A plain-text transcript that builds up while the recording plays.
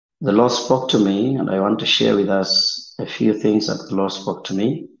The Lord spoke to me, and I want to share with us a few things that the Lord spoke to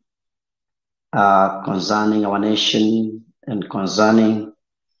me concerning our nation and concerning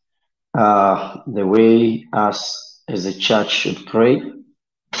the way us as a church should pray.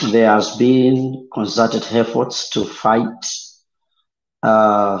 There has been concerted efforts to fight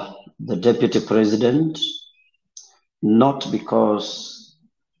the deputy president, not because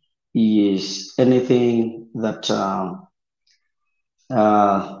he is anything that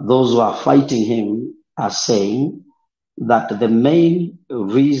those who are fighting him are saying, that the main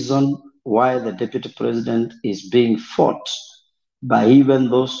reason why the deputy president is being fought by even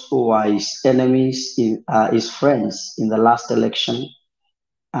those who are his enemies, his friends in the last election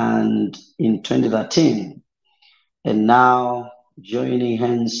and in 2013, and now joining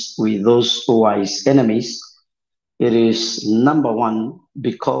hands with those who are his enemies, it is number one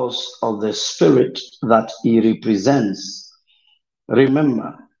because of the spirit that he represents.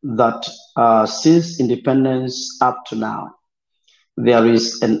 Remember that since independence up to now, there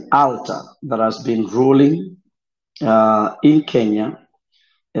is an altar that has been ruling in Kenya,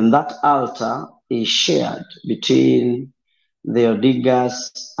 and that altar is shared between the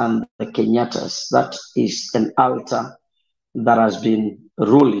Odigas and the Kenyatas. That is an altar that has been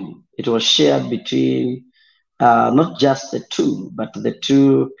ruling. It was shared between not just the two, but the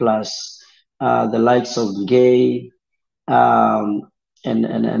two plus the likes of Gay, and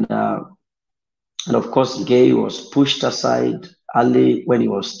of course, Gay was pushed aside early when he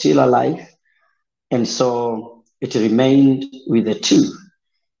was still alive, and so it remained with the two,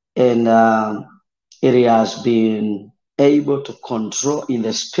 and it has been able to control in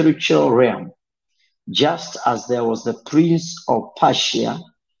the spiritual realm, just as there was the prince of Persia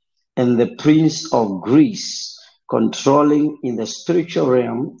and the prince of Greece controlling in the spiritual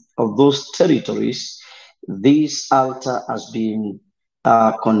realm of those territories. This altar has been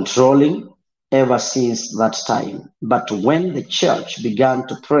controlling ever since that time. But when the church began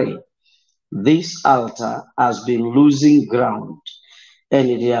to pray, this altar has been losing ground, and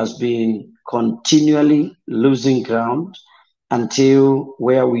it has been continually losing ground until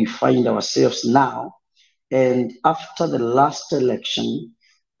where we find ourselves now. And after the last election,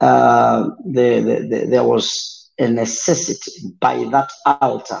 there was a necessity by that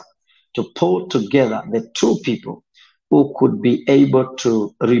altar to pull together the two people who could be able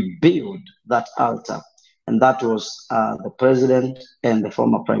to rebuild that altar. And that was the president and the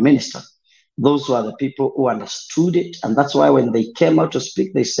former prime minister. Those were the people who understood it. And that's why when they came out to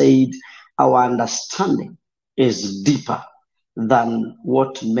speak, they said, our understanding is deeper than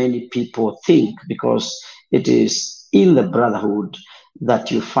what many people think, because it is in the brotherhood that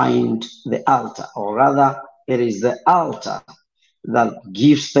you find the altar, or rather, it is the altar that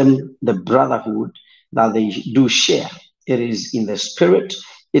gives them the brotherhood that they do share. It is in the spirit,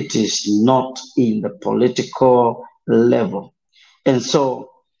 it is not in the political level. And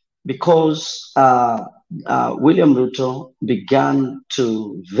so, because William Ruto began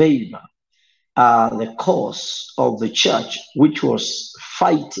to favor the cause of the church, which was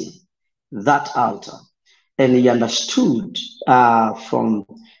fighting that altar, and he understood from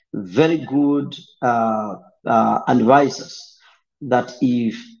very good advisors that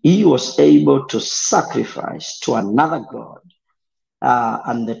if he was able to sacrifice to another God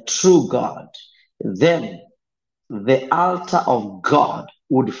and the true God, then the altar of God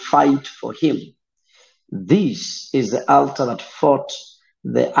would fight for him. This is the altar that fought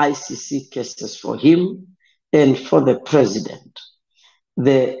the ICC cases for him and for the president.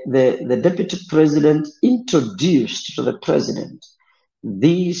 The deputy president introduced to the president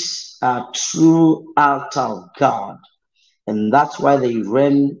this true altar of God. And that's why they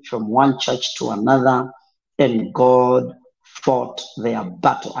ran from one church to another, and God fought their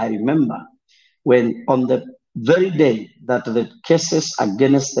battle. I remember when on the very day that the cases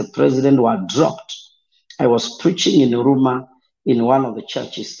against the president were dropped, I was preaching in Uruma in one of the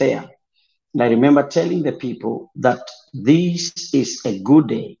churches there. And I remember telling the people that this is a good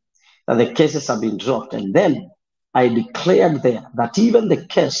day, that the cases have been dropped. And then I declared there that even the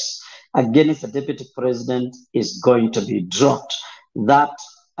case against the deputy president is going to be dropped. That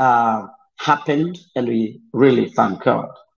happened, and we really thank God.